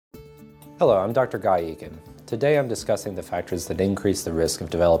Hello, I'm Dr. Guy Egan. Today I'm discussing the factors that increase the risk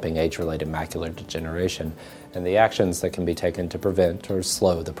of developing age-related macular degeneration and the actions that can be taken to prevent or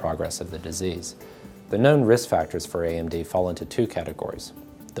slow the progress of the disease. The known risk factors for AMD fall into two categories: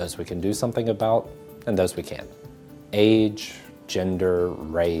 those we can do something about and those we can't. Age, gender,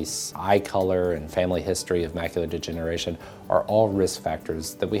 race, eye color, and family history of macular degeneration are all risk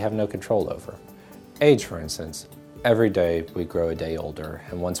factors that we have no control over. Age, for instance. Every day we grow a day older,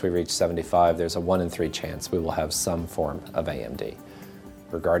 and once we reach 75, there's a 1 in 3 chance we will have some form of AMD.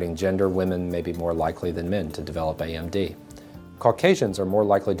 Regarding gender, women may be more likely than men to develop AMD. Caucasians are more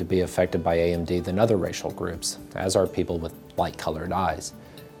likely to be affected by AMD than other racial groups, as are people with light-colored eyes.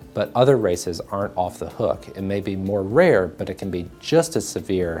 But other races aren't off the hook. It may be more rare, but it can be just as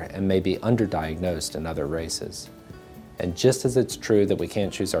severe and may be underdiagnosed in other races. And just as it's true that we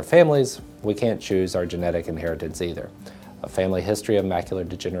can't choose our families, we can't choose our genetic inheritance either. A family history of macular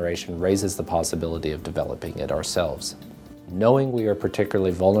degeneration raises the possibility of developing it ourselves. Knowing we are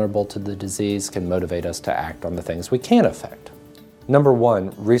particularly vulnerable to the disease can motivate us to act on the things we can affect. Number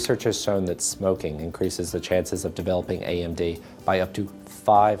one, research has shown that smoking increases the chances of developing AMD by up to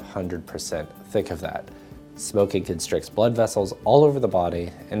 500%. Think of that. Smoking constricts blood vessels all over the body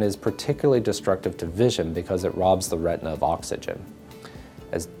and is particularly destructive to vision because it robs the retina of oxygen.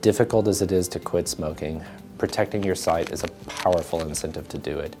 As difficult as it is to quit smoking, protecting your sight is a powerful incentive to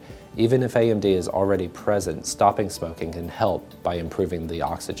do it. Even if AMD is already present, stopping smoking can help by improving the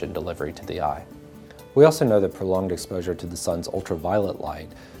oxygen delivery to the eye. We also know that prolonged exposure to the sun's ultraviolet light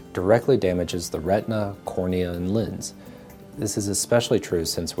directly damages the retina, cornea, and lens. This is especially true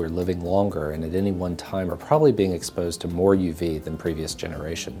since we're living longer and at any one time are probably being exposed to more UV than previous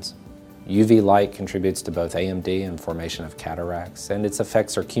generations. UV light contributes to both AMD and formation of cataracts, and its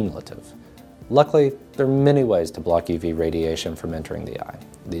effects are cumulative. Luckily, there are many ways to block UV radiation from entering the eye.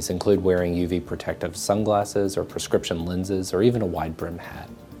 These include wearing UV protective sunglasses or prescription lenses or even a wide-brim hat.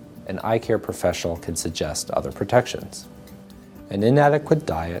 An eye care professional can suggest other protections. An inadequate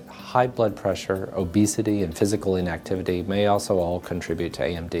diet, high blood pressure, obesity, and physical inactivity may also all contribute to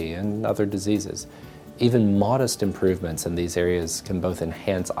AMD and other diseases. Even modest improvements in these areas can both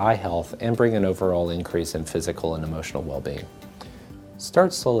enhance eye health and bring an overall increase in physical and emotional well-being.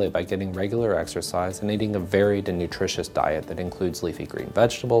 Start slowly by getting regular exercise and eating a varied and nutritious diet that includes leafy green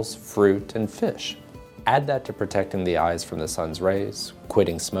vegetables, fruit, and fish. Add that to protecting the eyes from the sun's rays,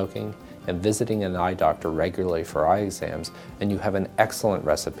 quitting smoking, and visiting an eye doctor regularly for eye exams, and you have an excellent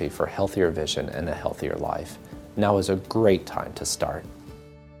recipe for healthier vision and a healthier life. Now is a great time to start.